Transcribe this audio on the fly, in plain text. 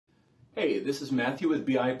Hey, this is Matthew with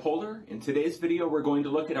BI Polar. In today's video, we're going to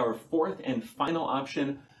look at our fourth and final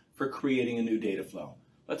option for creating a new data flow.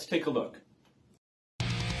 Let's take a look.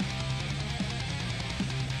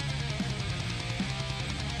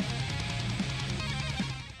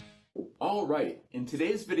 All right, in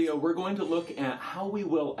today's video, we're going to look at how we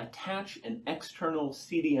will attach an external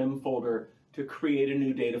CDM folder to create a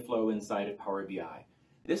new data flow inside of Power BI.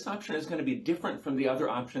 This option is going to be different from the other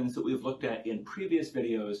options that we've looked at in previous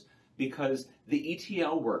videos because the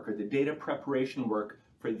ETL work, or the data preparation work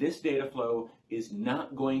for this data flow, is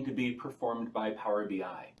not going to be performed by Power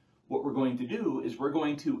BI. What we're going to do is we're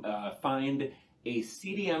going to find a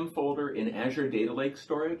CDM folder in Azure Data Lake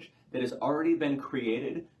storage that has already been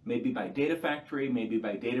created, maybe by Data Factory, maybe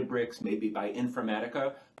by Databricks, maybe by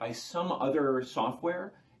Informatica, by some other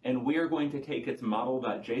software, and we are going to take its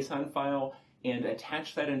model.json file and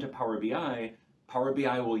attach that into Power BI. Power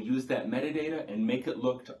BI will use that metadata and make it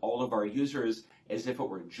look to all of our users as if it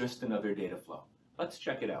were just another data flow. Let's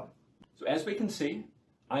check it out. So as we can see,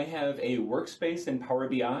 I have a workspace in Power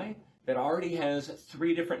BI that already has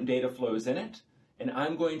 3 different data flows in it, and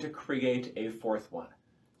I'm going to create a 4th one.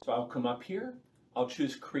 So I'll come up here, I'll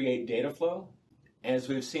choose Create Data Flow. As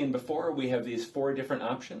we've seen before, we have these 4 different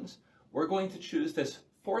options. We're going to choose this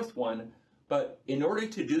 4th one, but in order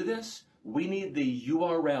to do this, we need the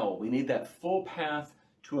URL, we need that full path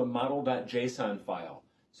to a model.json file.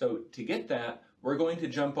 So to get that, we're going to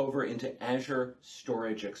jump over into Azure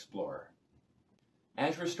Storage Explorer.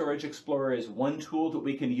 Azure Storage Explorer is one tool that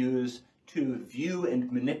we can use to view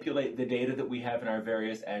and manipulate the data that we have in our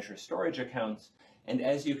various Azure storage accounts. And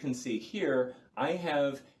as you can see here, I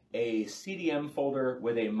have a CDM folder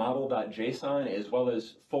with a model.json as well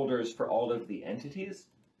as folders for all of the entities.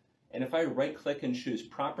 And if I right-click and choose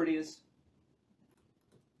Properties,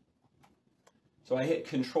 so I hit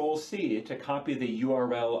Control-C to copy the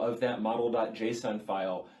URL of that model.json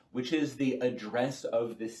file, which is the address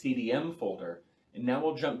of the CDM folder. And now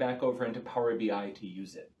we'll jump back over into Power BI to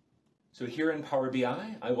use it. So here in Power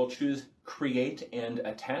BI, I will choose Create and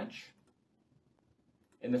Attach.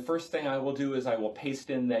 And the first thing I will do is I will paste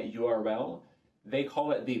in that URL. They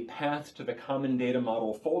call it the path to the common data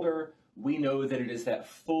model folder. We know that it is that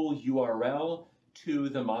full URL to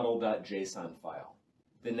the model.json file.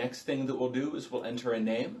 The next thing that we'll do is we'll enter a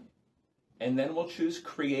name, and then we'll choose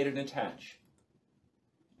Create and Attach.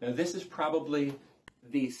 Now this is probably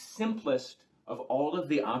the simplest of all of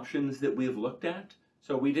the options that we've looked at.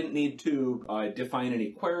 So we didn't need to define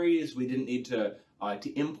any queries, we didn't need to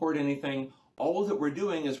import anything. All that we're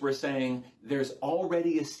doing is we're saying there's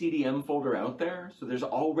already a CDM folder out there, so there's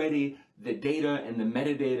already the data and the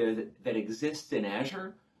metadata that exists in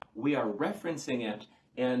Azure. We are referencing it,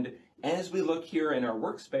 and as we look here in our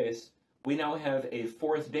workspace, we now have a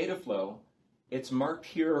 4th data flow. It's marked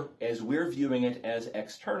here as we're viewing it as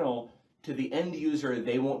external. To the end user,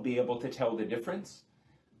 they won't be able to tell the difference.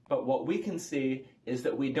 But what we can see is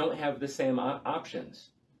that we don't have the same options.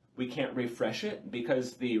 We can't refresh it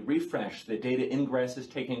because the refresh, the data ingress, is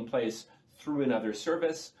taking place through another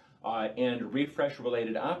service, and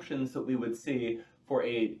refresh-related options that we would see for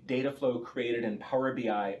a data flow created in Power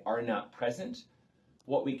BI are not present.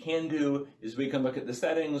 What we can do is we can look at the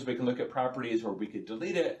settings, we can look at properties, or we could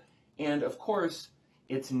delete it. And of course,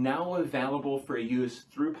 it's now available for use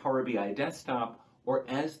through Power BI Desktop or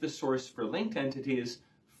as the source for linked entities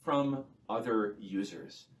from other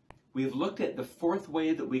users. We've looked at the 4th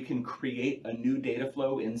way that we can create a new data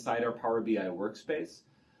flow inside our Power BI workspace.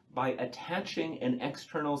 By attaching an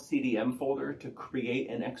external CDM folder to create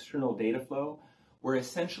an external data flow, we're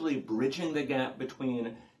essentially bridging the gap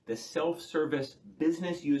between the self-service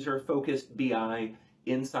business user-focused BI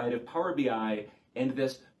inside of Power BI and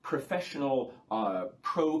this professional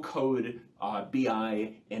pro-code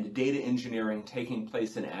BI and data engineering taking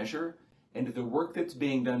place in Azure. And the work that's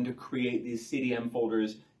being done to create these CDM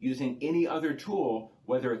folders using any other tool,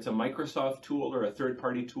 whether it's a Microsoft tool or a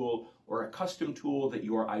third-party tool or a custom tool that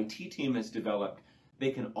your IT team has developed, they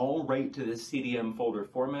can all write to this CDM folder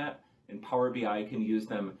format, and Power BI can use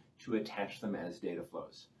them to attach them as data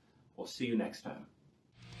flows. We'll see you next time.